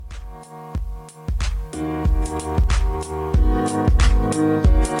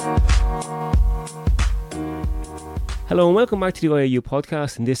Hello and welcome back to the IIU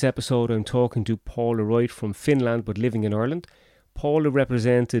podcast. In this episode, I'm talking to Paula Wright from Finland but living in Ireland. Paula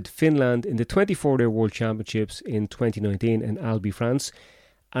represented Finland in the 24-day World Championships in 2019 in Albi, France.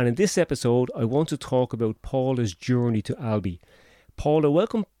 And in this episode, I want to talk about Paula's journey to Albi. Paula,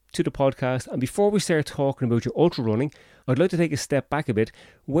 welcome to the podcast. And before we start talking about your ultra running, I'd like to take a step back a bit.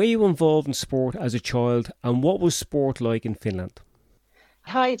 Were you involved in sport as a child, and what was sport like in Finland?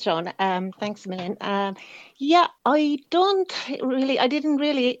 Hi, John. Thanks a million. I didn't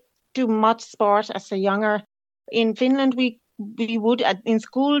really do much sport as a younger. In Finland, we would in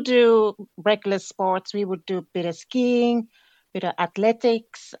school do regular sports. We would do a bit of skiing, a bit of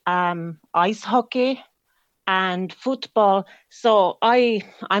athletics, ice hockey, and football. So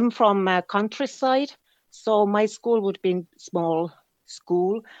I'm from countryside, so my school would be small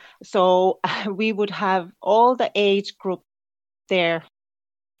school. So we would have all the age group there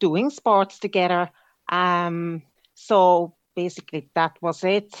doing sports together. So basically that was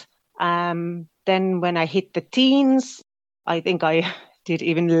it. Then when I hit the teens, I think I did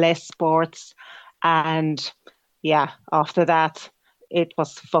even less sports. And after that, it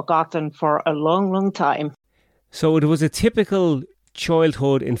was forgotten for a long, long time. So it was a typical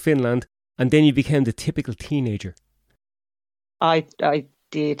childhood in Finland, and then you became the typical teenager. I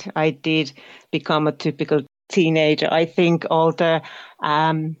did become a typical teenager. I think all the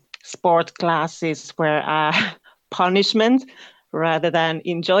sport classes were punishment rather than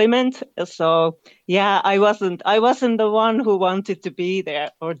enjoyment. So I wasn't the one who wanted to be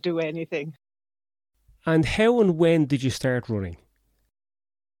there or do anything. And how and when did you start running?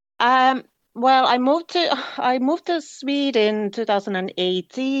 Well, I moved to Sweden in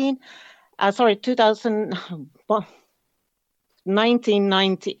 2018.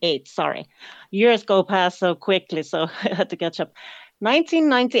 1998, sorry. Years go past so quickly, so I had to catch up.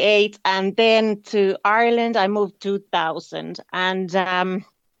 1998, and then to Ireland, I moved 2000. And I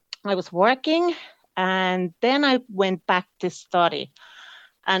was working, and then I went back to study.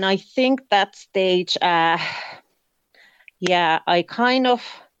 And I think that stage, I kind of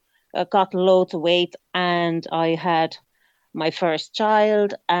got low to weight, and I had my first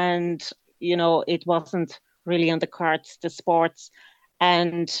child, and, it wasn't really on the cards, the sports,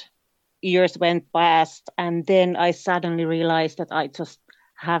 and years went past, and then I suddenly realized that I just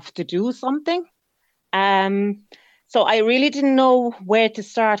have to do something. So I really didn't know where to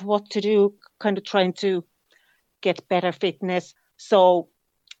start, what to do, kind of trying to get better fitness. So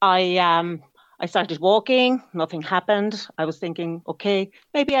I started walking, nothing happened. I was thinking, okay,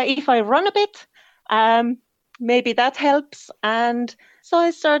 maybe if I run a bit, maybe that helps. And so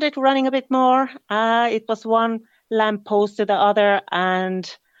I started running a bit more. It was one lamppost to the other.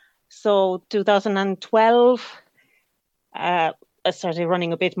 And so 2012, I started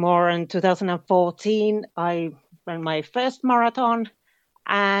running a bit more. In 2014, I ran my first marathon.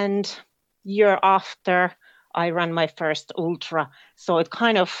 And year after, I ran my first ultra. So it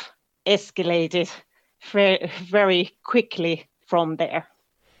kind of escalated very, very quickly from there.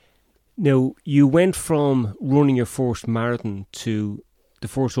 Now, you went from running your first marathon to the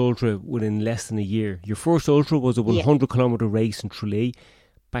first ultra within less than a year. Your first ultra was a 100-kilometre race in Tralee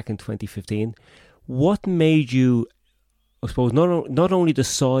back in 2015. What made you, I suppose, not only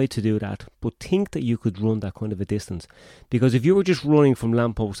decide to do that, but think that you could run that kind of a distance? Because if you were just running from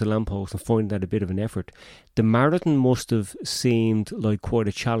lamppost to lamppost and finding that a bit of an effort, the marathon must have seemed like quite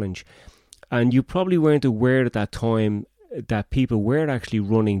a challenge. And you probably weren't aware at that time that people were actually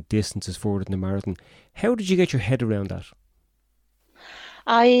running distances further than the marathon. How did you get your head around that?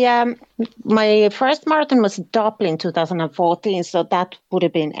 My first marathon was Dublin 2014, so that would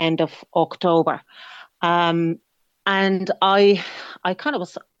have been end of October. And I kind of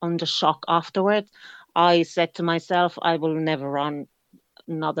was under shock afterwards. I said to myself, I will never run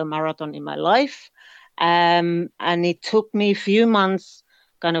another marathon in my life. And it took me a few months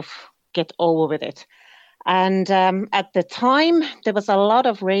kind of get over with it. And at the time, there was a lot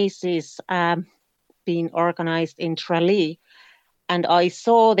of races being organized in Tralee. And I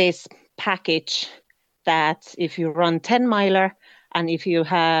saw this package that if you run 10-miler and if you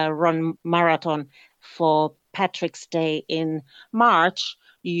run marathon for Patrick's Day in March,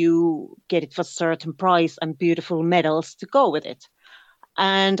 you get it for a certain price and beautiful medals to go with it.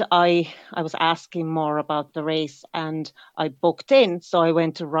 And I was asking more about the race, and I booked in. So I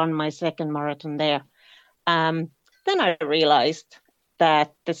went to run my second marathon there. Then I realized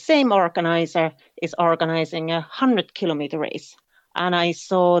that the same organizer is organizing a 100-kilometer race. And I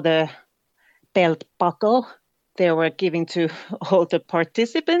saw the belt buckle they were giving to all the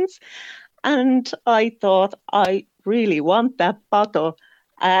participants. And I thought, I really want that buckle.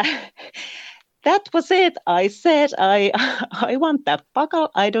 that was it. I said, I want that buckle.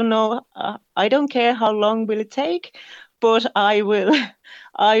 I don't know. I don't care how long will it take, but I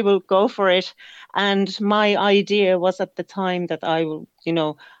will go for it. And my idea was at the time that I will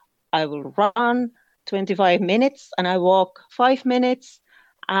run 25 minutes and I walk 5 minutes.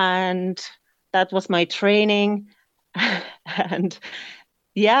 And that was my training. And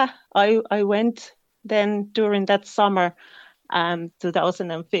yeah, I went then during that summer,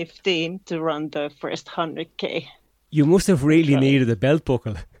 2015, to run the first 100K. You must have really needed a belt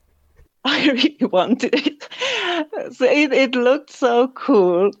buckle. I really wanted it. So it looked so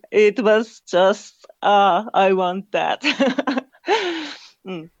cool. It was just, I want that.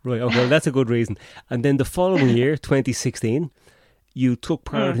 Right, okay, well, that's a good reason. And then the following year, 2016, you took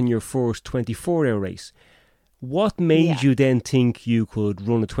part in your first 24-hour race. What made you then think you could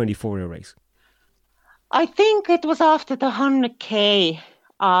run a 24-hour race? I think it was after the 100K,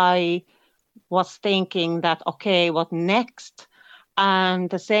 I was thinking that, okay, what next? And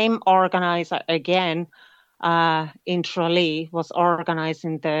the same organizer again, in Tralee, was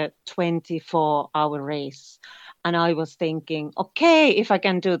organizing the 24-hour race. And I was thinking, okay, if I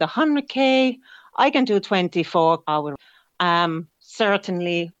can do the 100K, I can do 24-hour.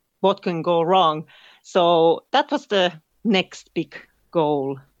 Certainly, what can go wrong? So that was the next big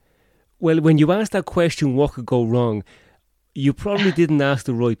goal. Well, when you asked that question, what could go wrong, you probably didn't ask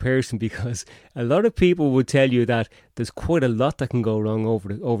the right person, because a lot of people would tell you that there's quite a lot that can go wrong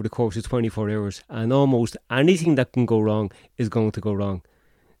over the course of 24 hours, and almost anything that can go wrong is going to go wrong.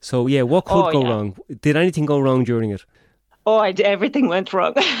 So yeah, what could go wrong? Did anything go wrong during it? Everything went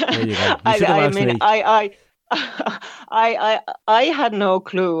wrong. There you go. You should have asked me. I had no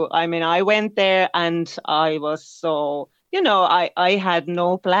clue. I mean, I went there and I was so, I had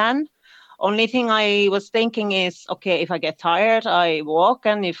no plan. Only thing I was thinking is, okay, if I get tired, I walk,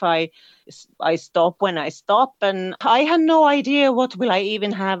 and if I stop when I stop. And I had no idea what will I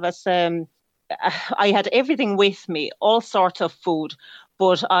even have as I had everything with me, all sorts of food,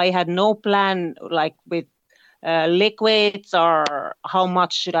 but I had no plan like with liquids or how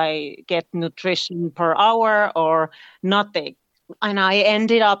much should I get nutrition per hour or nothing. And I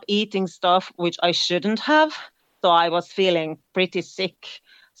ended up eating stuff which I shouldn't have. So I was feeling pretty sick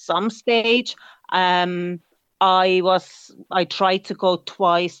some stage. I tried to go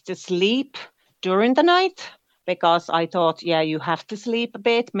twice to sleep during the night because I thought, you have to sleep a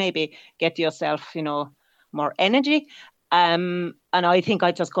bit, maybe get yourself, more energy. And I think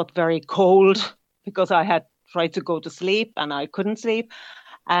I just got very cold because I had tried to go to sleep and I couldn't sleep.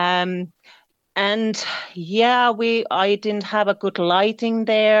 I didn't have a good lighting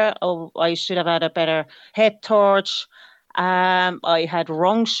there. Oh, I should have had a better head torch. I had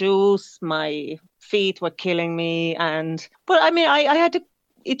wrong shoes. My feet were killing me. But I mean, I had to,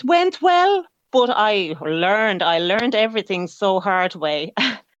 it went well, but I learned everything so hard way.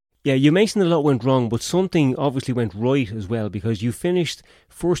 Yeah, you mentioned a lot went wrong, but something obviously went right as well, because you finished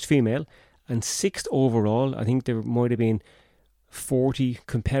first female and sixth overall. I think there might have been 40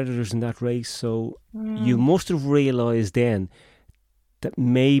 competitors in that race. So you must have realised then that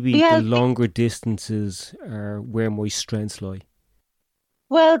maybe the longer distances are where my strengths lie.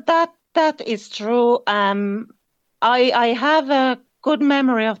 Well, that is true. I have a good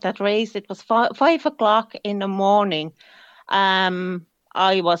memory of that race. It was 5 o'clock in the morning.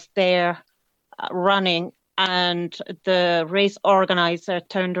 I was there running, and the race organizer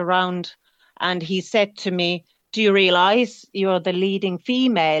turned around and he said to me, "Do you realize you're the leading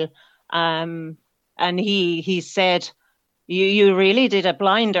female?" And he said, You really did a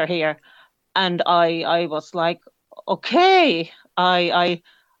blinder here. And I was like, okay. I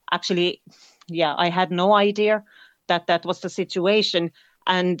actually, I had no idea that was the situation.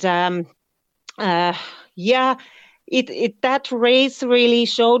 And that race really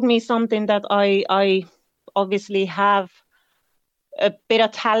showed me something that I obviously have a bit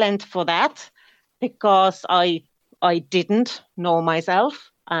of talent for that, because I didn't know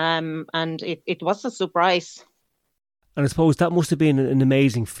myself. And it was a surprise. And I suppose that must have been an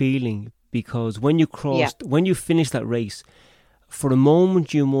amazing feeling, because when you when you finished that race, for a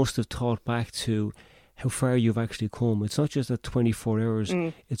moment you must have thought back to how far you've actually come. It's not just that 24 hours,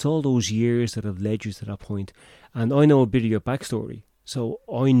 it's all those years that have led you to that point. And I know a bit of your backstory, so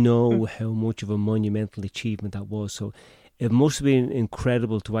I know how much of a monumental achievement that was. So it must have been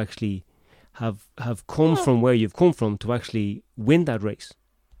incredible to actually have come from where you've come from to actually win that race.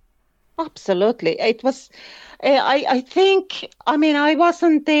 Absolutely. It was, I think, I mean, I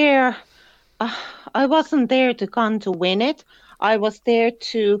wasn't there to come to win it. I was there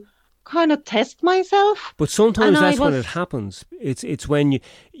to kind of test myself. But sometimes that's when it happens. It's when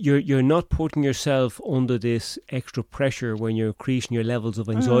you're not putting yourself under this extra pressure when you're increasing your levels of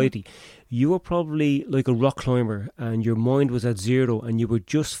anxiety. You were probably like a rock climber and your mind was at zero and you were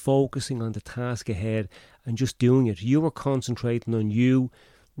just focusing on the task ahead and just doing it. You were concentrating on you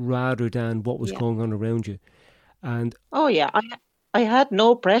rather than what was going on around you. And I had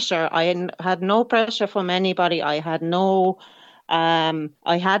no pressure. I had no pressure from anybody. I had no plan.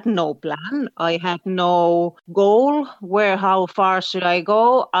 I had no goal. How far should I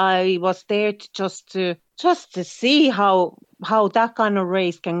go? I was there just to see how that kind of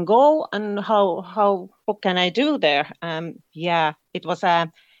race can go and what can I do there. It was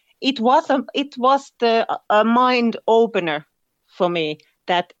a mind opener for me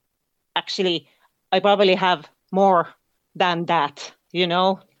that actually I probably have more than that,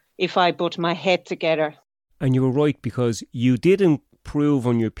 if I put my head together. And you were right, because you did improve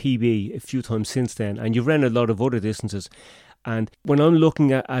on your PB a few times since then, and you've ran a lot of other distances. And when I'm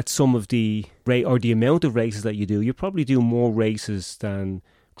looking at some of the amount of races that you probably do more races than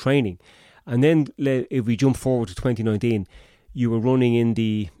training. And then if we jump forward to 2019, you were running in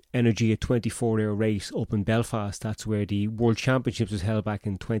the Energy, a 24-hour race up in Belfast. That's where the World Championships was held back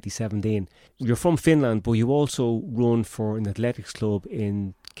in 2017. You're from Finland, but you also run for an athletics club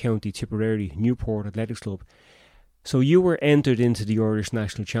in County Tipperary, Newport Athletics Club. So you were entered into the Irish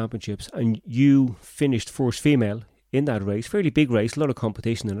National Championships and you finished first female in that race. Fairly big race, a lot of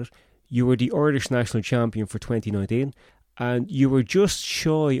competition in it. You were the Irish National Champion for 2019 and you were just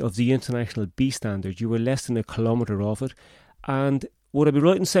shy of the international B standard. You were less than a kilometre off it. And would I be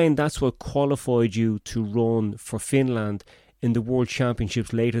right in saying that's what qualified you to run for Finland in the World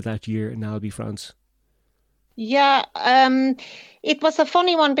Championships later that year in Albi, France? Yeah, it was a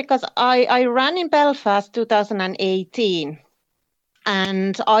funny one because I ran in Belfast 2018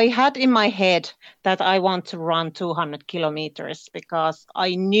 and I had in my head that I want to run 200 kilometers because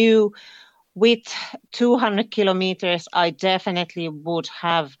I knew with 200 kilometers I definitely would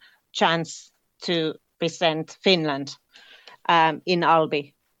have chance to present Finland in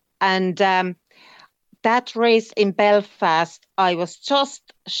Albi. And that race in Belfast, I was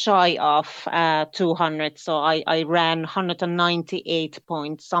just shy of 200. So I ran 198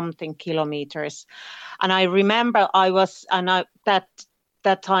 point something kilometers. And I remember that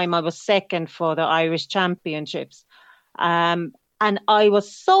time I was second for the Irish Championships. And I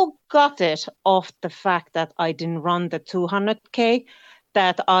was so gutted of the fact that I didn't run the 200K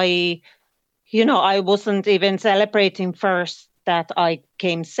that I wasn't even celebrating first that I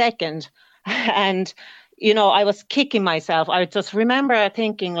came second. And, I was kicking myself. I just remember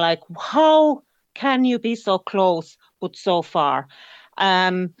thinking like, how can you be so close, but so far?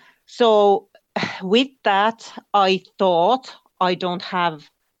 So with that, I thought I don't have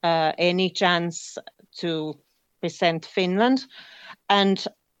any chance to present Finland. And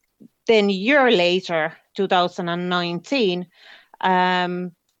then a year later, 2019,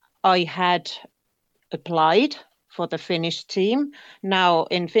 I had applied for the Finnish team. Now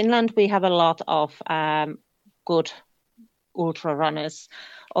in Finland, we have a lot of good ultra runners.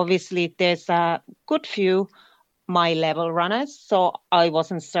 Obviously, there's a good few my level runners, so I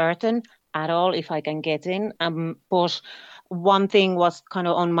wasn't certain at all if I can get in. But one thing was kind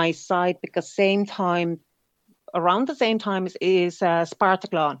of on my side because around the same time is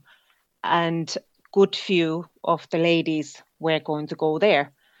Spartathlon, and good few of the ladies were going to go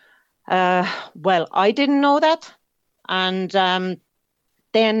there. Well, I didn't know that. And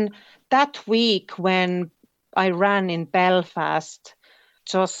then that week when I ran in Belfast,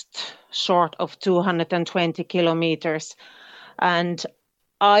 just short of 220 kilometers, and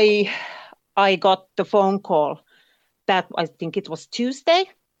I got the phone call that I think it was Tuesday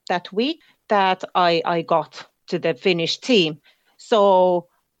that week that I got to the Finnish team. So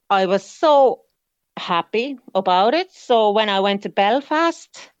I was so happy about it. So when I went to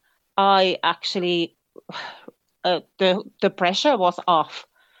Belfast, I actually, the pressure was off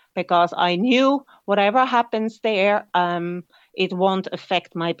because I knew whatever happens there, it won't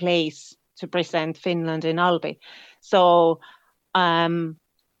affect my place to present Finland in Albi. So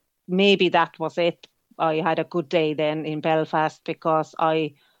maybe that was it. I had a good day then in Belfast because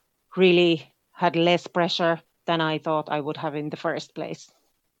I really had less pressure than I thought I would have in the first place.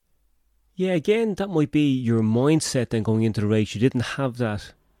 Yeah, again, that might be your mindset then going into the race. You didn't have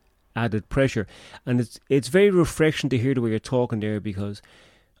that added pressure. And it's very refreshing to hear the way you're talking there, because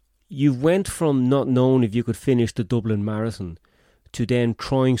you went from not knowing if you could finish the Dublin Marathon to then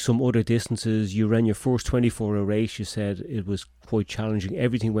trying some other distances. You ran your first 24-hour race. You said it was quite challenging.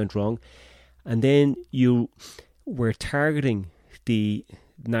 Everything went wrong. And then you were targeting the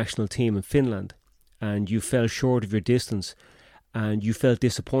national team in Finland, and you fell short of your distance, and you felt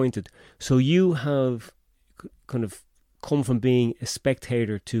disappointed. So you have kind of come from being a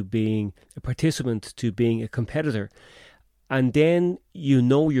spectator to being a participant to being a competitor, and then you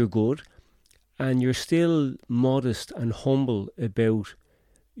know you're good, and you're still modest and humble about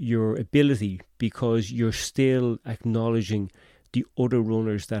your ability because you're still acknowledging the other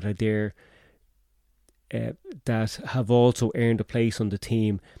runners that are there that have also earned a place on the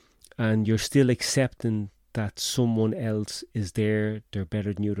team, and you're still accepting that someone else is there, they're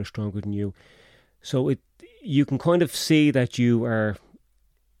better than you, they're stronger than you. So you can kind of see that you are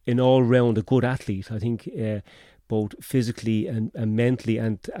an all-round a good athlete, I think, both physically and mentally,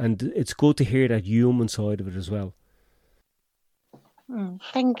 and it's good to hear that human side of it as well.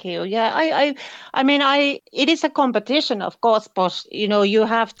 Thank you. Yeah, I mean, it is a competition, of course, but you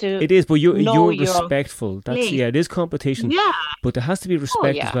have to. It is, but you're respectful. It is competition. Yeah, but there has to be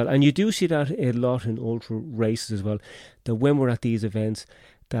respect as well, and you do see that a lot in ultra races as well. That when we're at these events,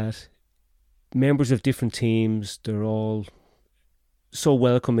 that members of different teams, they're all so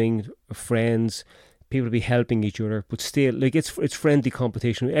welcoming, friends. People will be helping each other, but still, like it's friendly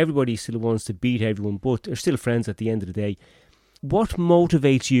competition. Everybody still wants to beat everyone, but they're still friends at the end of the day. What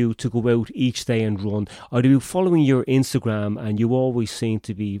motivates you to go out each day and run? Are you following your Instagram and you always seem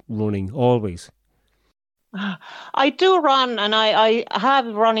to be running, always? I do run, and I have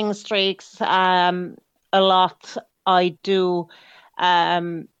running streaks a lot. I do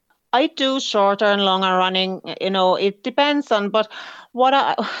shorter and longer running. It depends on, but what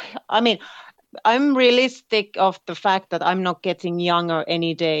I mean, I'm realistic of the fact that I'm not getting younger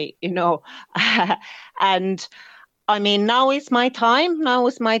any day, and I mean, now is my time. Now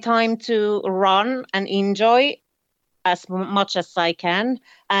is my time to run and enjoy as much as I can.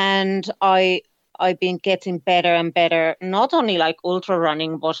 And I've been getting better and better, not only like ultra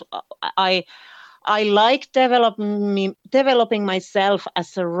running, but I like developing myself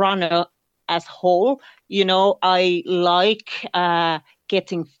as a runner as whole. I like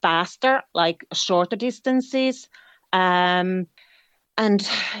getting faster, like shorter distances, and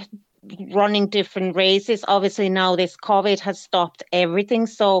running different races. Obviously now this COVID has stopped everything.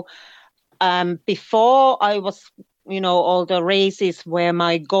 So before I was, all the races were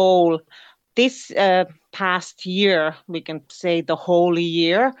my goal. This past year, we can say the whole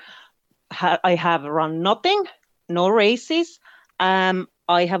year, I have run nothing, no races. I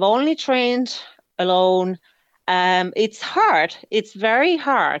have only trained alone. It's hard. It's very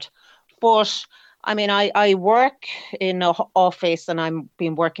hard. But I mean, I work in an office and I've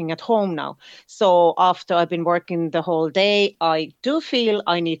been working at home now. So after I've been working the whole day, I do feel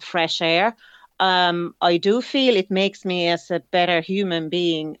I need fresh air. I do feel it makes me as a better human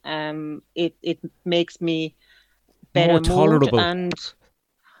being. It makes me better, more tolerable. And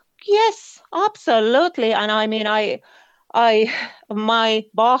yes, absolutely. And I mean, my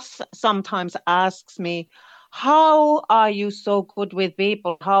boss sometimes asks me, how are you so good with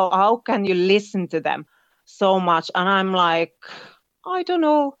people? How can you listen to them so much? And I'm like, I don't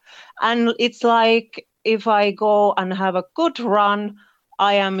know. And it's like, if I go and have a good run,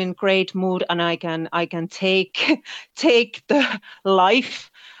 I am in great mood, and I can take the life,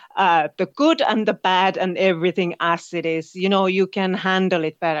 the good and the bad and everything as it is. You can handle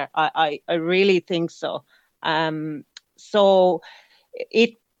it better. I really think so. So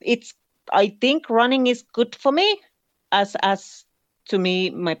it's. I think running is good for me, as to me,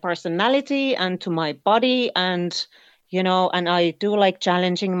 my personality and to my body, and and I do like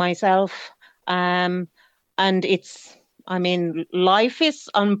challenging myself. And it's, I mean, life is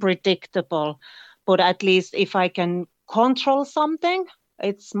unpredictable, but at least if I can control something,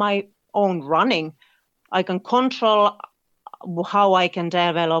 it's my own running. I can control how I can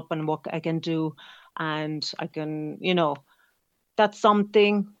develop and what I can do, and I can, that's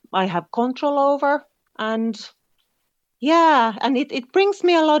something I have control over. And yeah, and it brings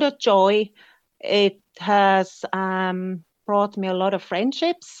me a lot of joy. It has brought me a lot of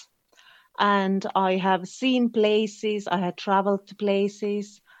friendships, and I have seen places, I have traveled to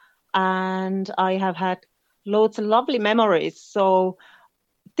places, and I have had loads of lovely memories. So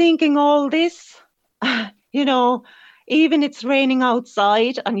thinking all this, even it's raining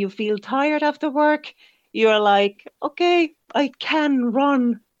outside and you feel tired after work, you're like, okay, I can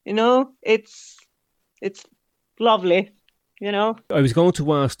run. It's lovely. I was going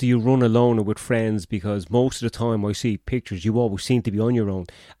to ask, do you run alone or with friends? Because most of the time I see pictures, you always seem to be on your own,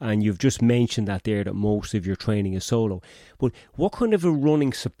 and you've just mentioned that there, that most of your training is solo. But what kind of a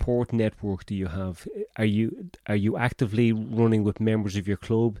running support network do you have? Are you actively running with members of your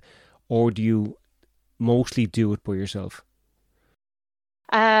club, or do you mostly do it by yourself?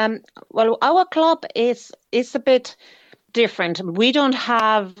 Well, our club is a bit different. We don't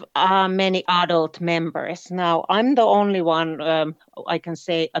have many adult members. Now, I'm the only one, I can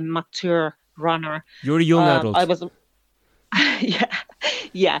say, a mature runner. You're a young I adult. was,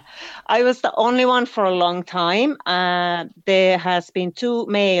 yeah, I was the only one for a long time. There has been 2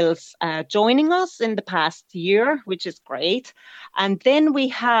 males joining us in the past year, which is great. And then we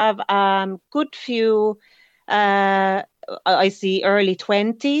have good few, I see early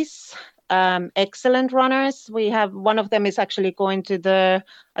 20s. Excellent runners. We have one of them is actually going to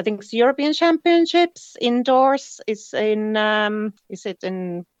I think it's European Championships indoors. It's in, is it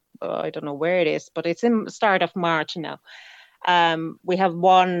in, I don't know where it is, but it's in the start of March now. We have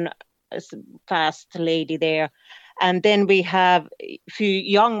one fast lady there, and then we have a few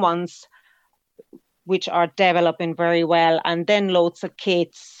young ones which are developing very well, and then loads of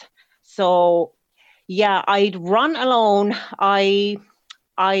kids. So yeah, I'd run alone.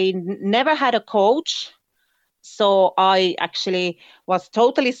 I never had a coach, so I actually was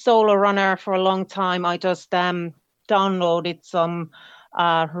totally solo runner for a long time. I just downloaded some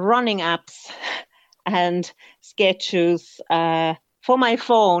running apps and sketches for my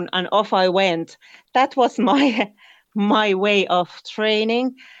phone, and off I went. That was my way of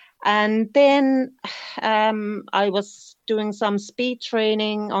training. And then I was doing some speed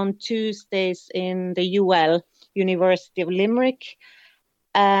training on Tuesdays in the UL, University of Limerick.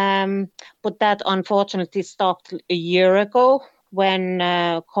 But that unfortunately stopped a year ago when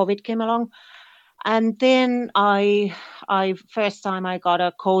COVID came along. And then I first time I got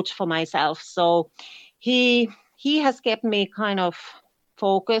a coach for myself. So he has kept me kind of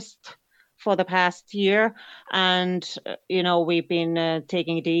focused for the past year. And, we've been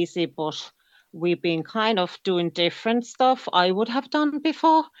taking it easy, but we've been kind of doing different stuff I would have done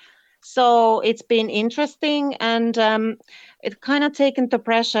before. So it's been interesting, and it kind of taken the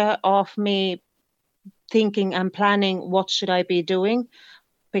pressure off me thinking and planning what should I be doing,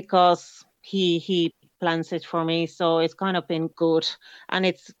 because he plans it for me. So it's kind of been good, and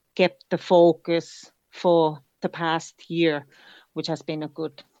it's kept the focus for the past year, which has been a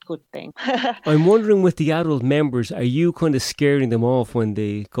good thing. I'm wondering, with the adult members, are you kind of scaring them off when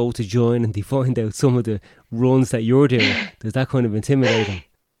they go to join and they find out some of the runs that you're doing? Does that kind of intimidate them?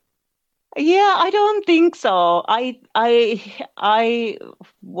 Yeah, I don't think so.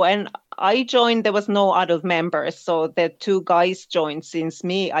 When I joined, there was no adult members, so the 2 guys joined since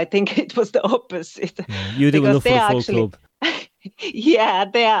me. I think it was the opposite. Yeah, you do enough for the full club. Yeah,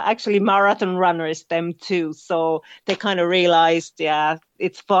 they are actually marathon runners, them too. So they kind of realized, yeah,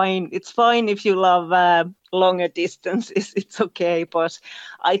 it's fine. It's fine if you love longer distances. It's okay. But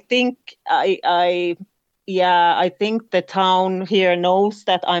I think I think the town here knows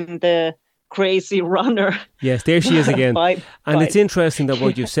that I'm the crazy runner. Yes, there she is again. And it's interesting that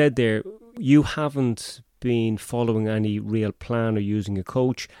what you said there, you haven't been following any real plan or using a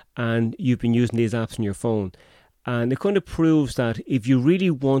coach, and you've been using these apps on your phone. And it kind of proves that if you really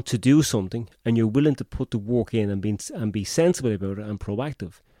want to do something and you're willing to put the work in and be sensible about it and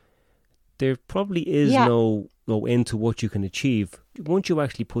proactive, there probably is no end to what you can achieve once you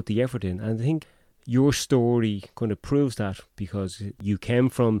actually put the effort in. And I think your story kind of proves that, because you came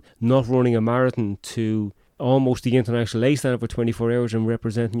from not running a marathon to almost the international A stand for 24 hours and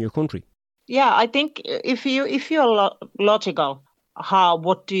representing your country. Yeah, I think if you're logical,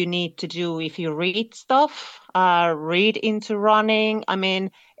 what do you need to do? If you read stuff, read into running. I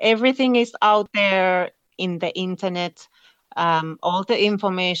mean, everything is out there in the internet. All the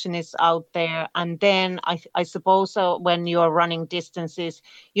information is out there. And then I suppose when you're running distances,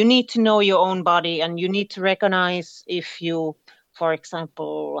 you need to know your own body, and you need to recognize if you, for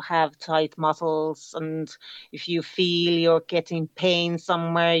example, have tight muscles, and if you feel you're getting pain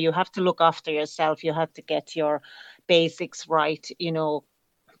somewhere, you have to look after yourself. You have to get your basics right,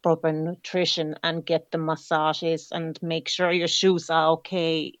 proper nutrition, and get the massages and make sure your shoes are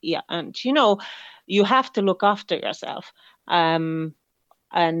okay. Yeah. And, you have to look after yourself. And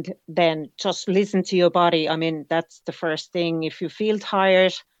then just listen to your body. I mean, that's the first thing. If you feel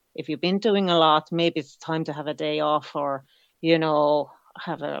tired, if you've been doing a lot, maybe it's time to have a day off, or,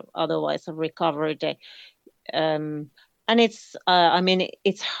 have otherwise a recovery day. And it's,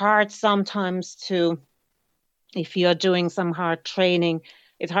 it's hard sometimes if you're doing some hard training,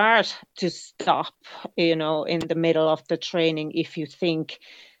 it's hard to stop, in the middle of the training if you think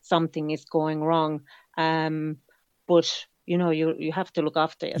something is going wrong. But you have to look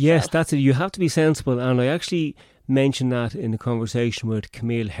after yourself. Yes, that's it. You have to be sensible. And I actually mentioned that in a conversation with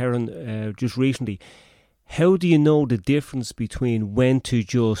Camille Heron just recently. How do you know the difference between when to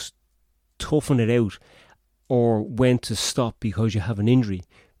just toughen it out? or when to stop because you have an injury.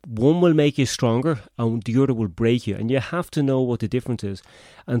 One will make you stronger and the other will break you, and you have to know what the difference is.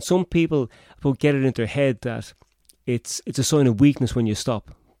 And some people will get it into their head that it's a sign of weakness when you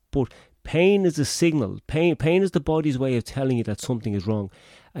stop. But pain is a signal. Pain is the body's way of telling you that something is wrong,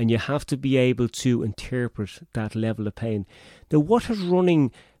 and you have to be able to interpret that level of pain. Now, what has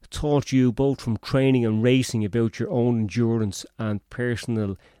running taught you, both from training and racing, about your own endurance and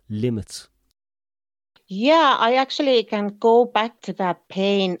personal limits? Yeah, I actually can go back to that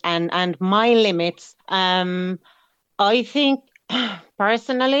pain and my limits. I think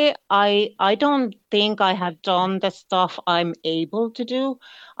personally, I don't think I have done the stuff I'm able to do.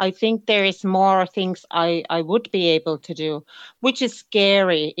 I think there is more things I would be able to do, which is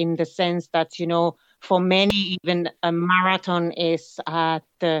scary in the sense that, for many, even a marathon is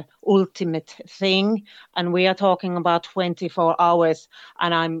the ultimate thing. And we are talking about 24 hours.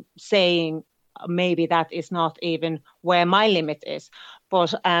 And I'm saying maybe that is not even where my limit is.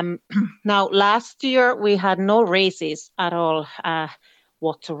 But now last year we had no races at all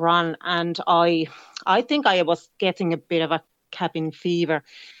what to run. And I think I was getting a bit of a cabin fever.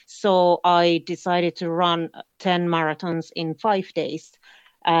 So I decided to run 10 marathons in 5 days.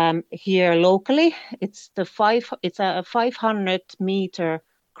 Here locally, it's a 500-meter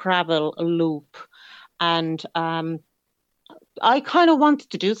gravel loop. And I kind of wanted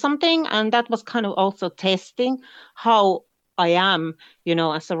to do something, and that was kind of also testing how I am,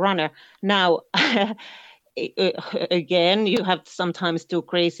 as a runner. Now, again, you have to sometimes do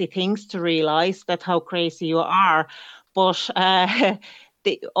crazy things to realize that how crazy you are. But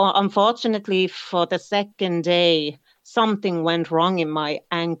unfortunately, for the second day, something went wrong in my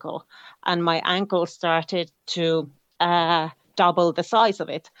ankle, and my ankle started to double the size of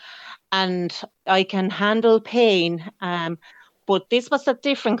it. And I can handle pain, but this was a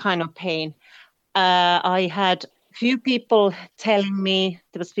different kind of pain. I had few people telling me,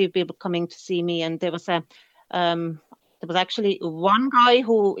 there was few people coming to see me, and there was actually one guy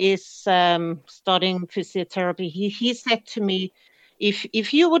who is studying physiotherapy. He said to me,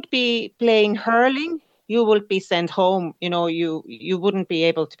 if you would be playing hurling, you would be sent home. You wouldn't be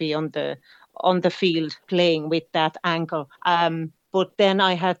able to be on the field playing with that ankle. But then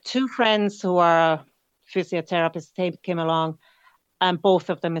I had two friends who are physiotherapists. They came along, and both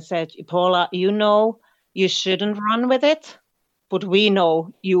of them said, Paula, you shouldn't run with it, but we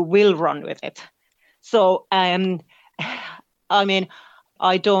know you will run with it. So, I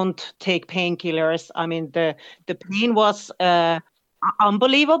don't take painkillers. The pain was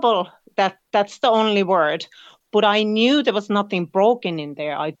unbelievable. That's the only word. But I knew there was nothing broken in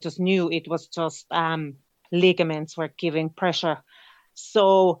there. I just knew it was just ligaments were giving pressure.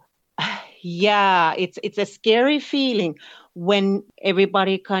 So, yeah, it's a scary feeling when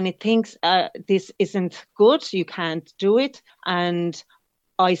everybody kind of thinks this isn't good, you can't do it. And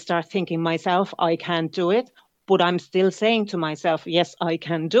I start thinking myself, I can't do it. But I'm still saying to myself, yes, I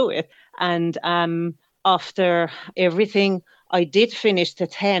can do it. And after everything, I did finish the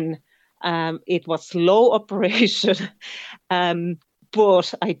 10. It was slow operation,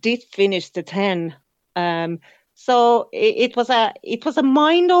 but I did finish the 10. So it was a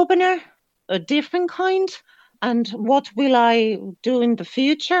mind opener, a different kind. And what will I do in the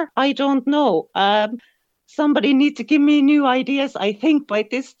future? I don't know. Somebody needs to give me new ideas, I think, by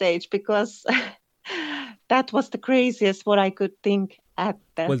this stage, because that was the craziest what I could think at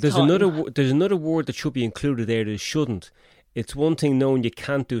that time. Well, there's another word that should be included there that shouldn't. It's one thing knowing you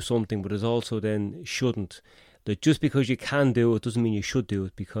can't do something, but there's also then shouldn't. That just because you can do it doesn't mean you should do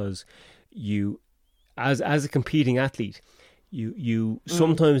it, because you, as a competing athlete, you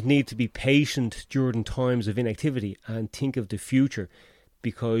sometimes need to be patient during times of inactivity and think of the future,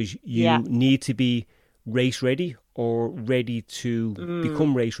 because you need to be race ready or ready to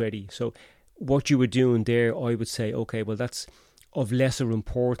become race ready. So what you were doing there, I would say, okay, well, that's of lesser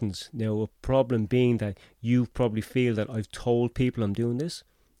importance. Now, a problem being that you probably feel that I've told people I'm doing this,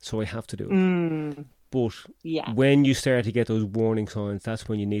 so I have to do it. But when you start to get those warning signs, that's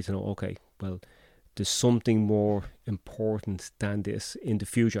when you need to know, okay, well, there's something more important than this in the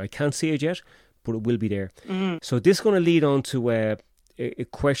future. I can't see it yet, but it will be there. So this is going to lead on to a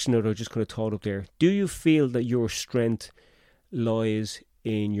question that I just kind of thought up there. Do you feel that your strength lies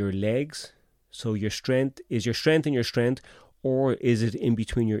in your legs? So your strength in your strength, or is it in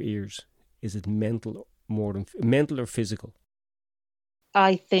between your ears? Is it mental or physical?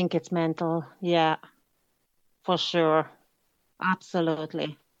 I think it's mental. Yeah, for sure.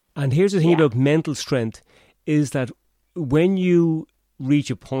 Absolutely. And here's the thing about mental strength, is that when you reach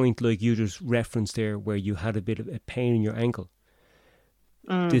a point like you just referenced there, where you had a bit of a pain in your ankle,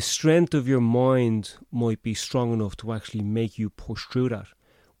 the strength of your mind might be strong enough to actually make you push through that,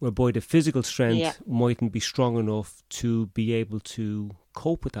 whereby the physical strength mightn't be strong enough to be able to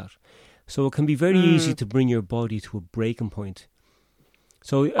cope with that. So it can be very easy to bring your body to a breaking point.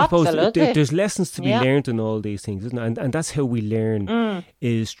 So I suppose there's lessons to be learned in all these things, isn't it? And that's how we learn,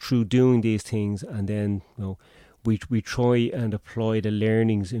 is through doing these things, and then we try and apply the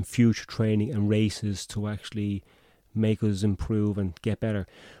learnings in future training and races to actually make us improve and get better.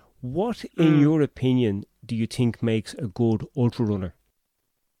 What, in your opinion, do you think makes a good ultra runner?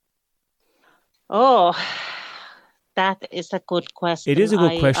 Oh, that is a good question. It is a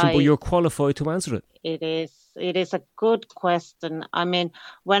good question, but you're qualified to answer it. It is. It is a good question. I mean,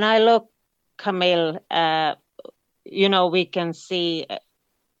 when I look, Camille, we can see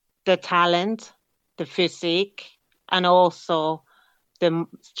the talent, the physique, and also the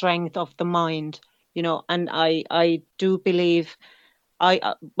strength of the mind. And I do believe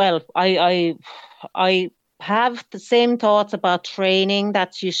I have the same thoughts about training,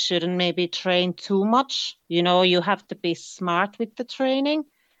 that you shouldn't maybe train too much. You have to be smart with the training,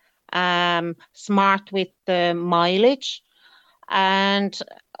 smart with the mileage. And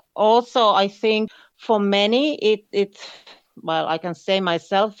also I think for many I can say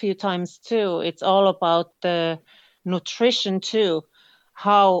myself a few times too, it's all about the nutrition too,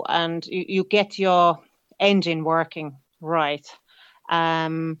 how and you get your engine working right.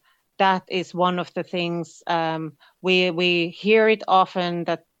 That is one of the things. We hear it often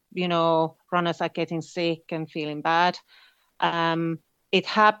that runners are getting sick and feeling bad. It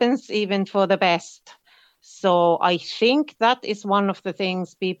happens even for the best. So I think that is one of the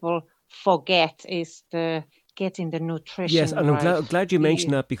things people forget, is getting the nutrition. Yes, and I'm glad you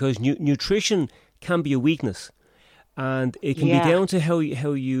mentioned that, because nutrition can be a weakness, and it can be down to how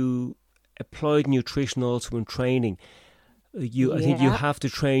you applied nutrition also in training. I think you have to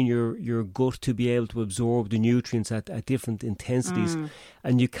train your gut to be able to absorb the nutrients at different intensities,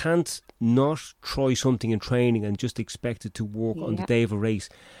 and you can't not try something in training and just expect it to work on the day of a race.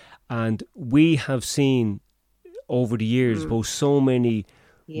 And we have seen over the years both so many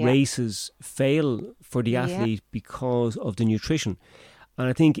races fail for the athlete because of the nutrition. And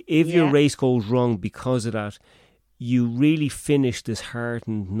I think if your race goes wrong because of that, you really finish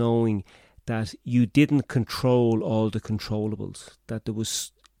disheartened knowing that you didn't control all the controllables, that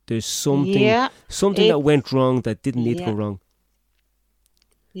there's something that went wrong that didn't need to go wrong.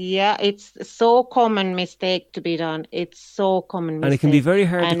 Yeah, it's so common mistake to be done. It's so common mistake. And it can be very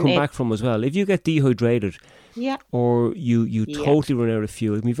hard to come back from as well. If you get dehydrated or you totally run out of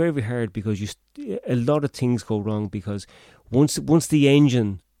fuel, it can be very, very hard, because a lot of things go wrong, because once the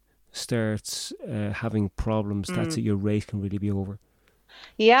engine starts having problems, that's it, your race can really be over.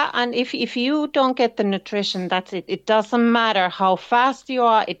 Yeah, and if you don't get the nutrition, that's it. It doesn't matter how fast you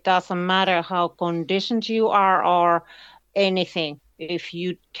are. It doesn't matter how conditioned you are or anything. If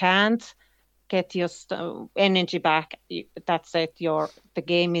you can't get your energy back, that's it. The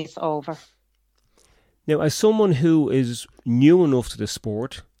game is over. Now, as someone who is new enough to the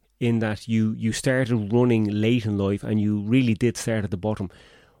sport, in that you started running late in life and you really did start at the bottom,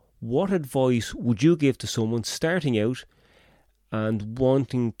 what advice would you give to someone starting out and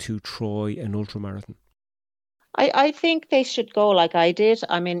wanting to try an ultramarathon? I think they should go like I did.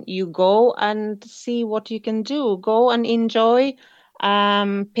 I mean, you go and see what you can do. Go and enjoy.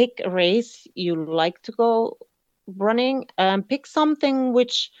 Pick a race you like to go running. Pick something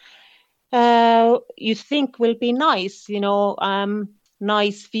which you think will be nice.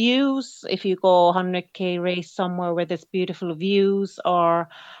 Nice views. If you go 100k race somewhere where there's beautiful views, or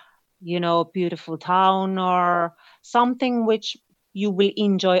beautiful town, or something which you will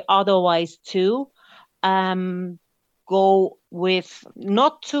enjoy otherwise too. Go with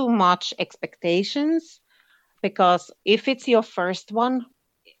not too much expectations, because if it's your first one,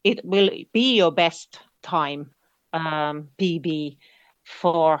 it will be your best time, PB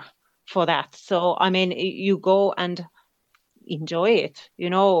for that. So I mean, you go and enjoy it.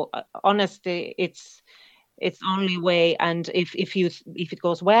 Honestly, it's only way. And if it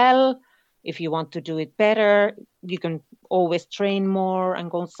goes well, if you want to do it better, you can always train more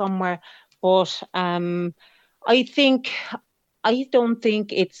and go somewhere. But I don't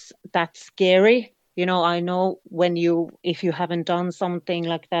think it's that scary. I know if you haven't done something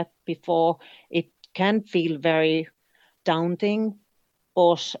like that before, it can feel very daunting.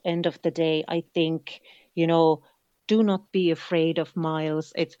 But end of the day, I think, do not be afraid of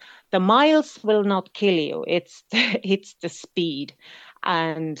miles. The miles will not kill you. It's the speed.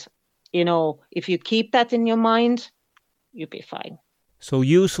 And, if you keep that in your mind, you'll be fine. So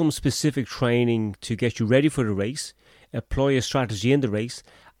use some specific training to get you ready for the race, apply a strategy in the race,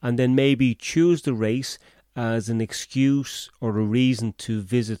 and then maybe choose the race as an excuse or a reason to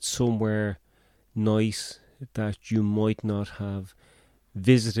visit somewhere nice that you might not have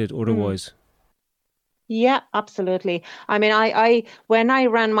visited otherwise. Yeah, absolutely. I mean, I when I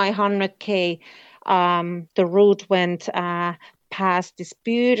ran my 100K, the route went past this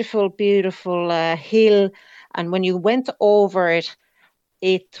beautiful, beautiful hill, and when you went over it,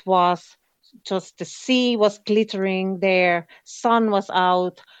 it was just the sea was glittering there, sun was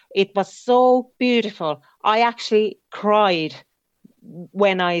out. It was so beautiful. I actually cried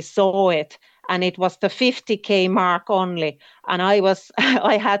when I saw it, and it was the 50K mark only, and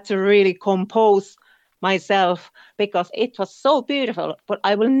I had to really compose myself because it was so beautiful, but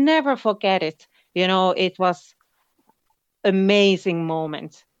I will never forget it. It was amazing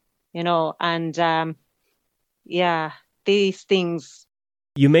moment, and yeah, these things.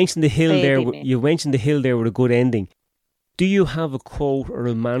 You mentioned the hill stayed there. with me. You mentioned the hill there with a good ending. Do you have a quote or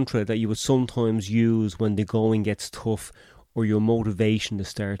a mantra that you would sometimes use when the going gets tough or your motivation is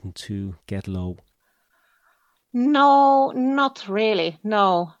starting to get low? No, not really.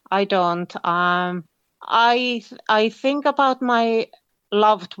 No, I don't. I think about my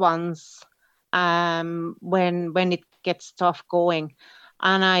loved ones when it gets tough going,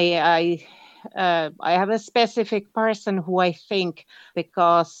 and I have a specific person who I think,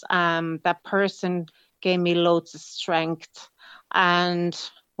 because that person gave me loads of strength, and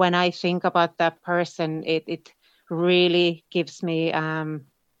when I think about that person, it really gives me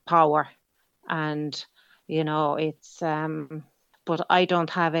power, and it's but I don't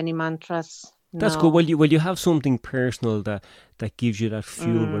have any mantras. That's good. No. Well, you have something personal that gives you that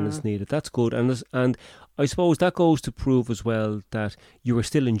fuel when it's needed. That's good, and I suppose that goes to prove as well that you are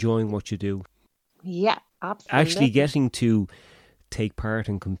still enjoying what you do. Yeah, absolutely. Actually, getting to take part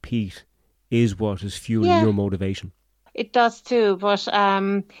and compete is what is fueling Yeah, your motivation. it does too. But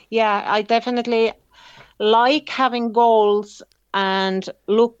yeah, I definitely like having goals and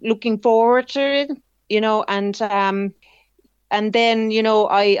looking forward to it. And then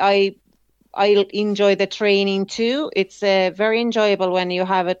I enjoy the training too. It's very enjoyable when you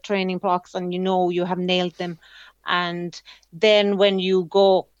have a training blocks and you have nailed them, and then when you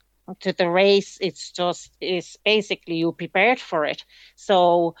go to the race, it's basically you prepared for it.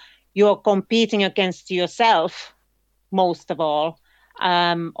 So you're competing against yourself most of all.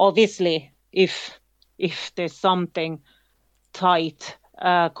 Obviously, if there's something tight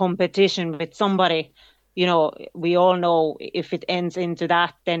competition with somebody, we all know if it ends into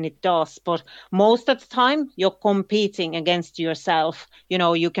that, then it does. But most of the time, you're competing against yourself.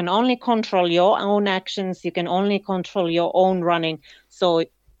 You can only control your own actions. You can only control your own running. So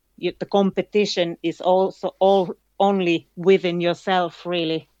the competition is also only within yourself,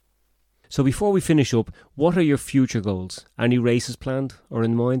 really. So before we finish up, what are your future goals? Any races planned or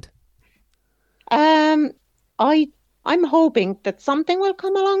in mind? I'm hoping that something will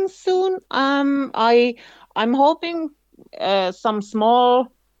come along soon. I'm hoping some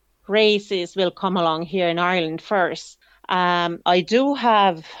small races will come along here in Ireland first. I do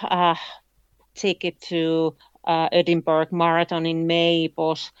have a ticket to Edinburgh Marathon in May,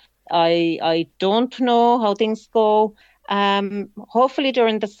 but I don't know how things go. Hopefully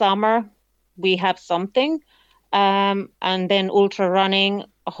during the summer we have something, and then ultra running.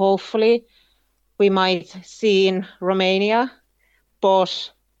 Hopefully we might see in Romania,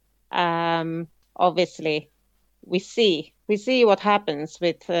 but obviously we see what happens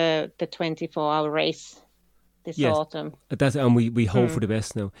with the 24-hour race this autumn. And we hope for the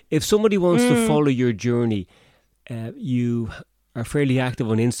best now. If somebody wants to follow your journey, you are fairly active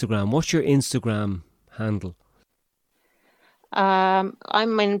on Instagram. What's your Instagram handle? I'm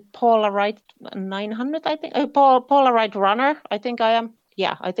in Paula Wright 900, I think. Paula Wright Runner, I think I am.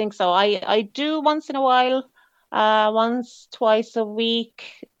 Yeah, I think so. I do once in a while, twice a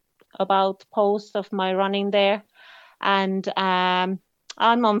week, about posts of my running there. And I'm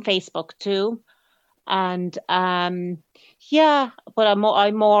on Facebook too. And yeah, but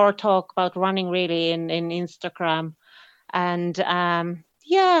I more talk about running really in Instagram. And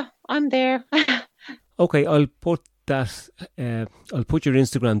yeah, I'm there. Okay, I'll put your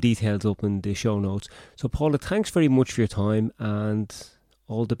Instagram details up in the show notes. So Paula, thanks very much for your time and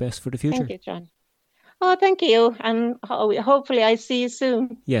all the best for the future. Thank you, John. Oh, thank you. And hopefully I see you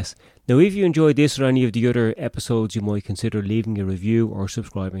soon. Yes. Now, if you enjoyed this or any of the other episodes, you might consider leaving a review or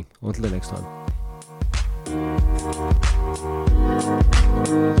subscribing. Until the next time.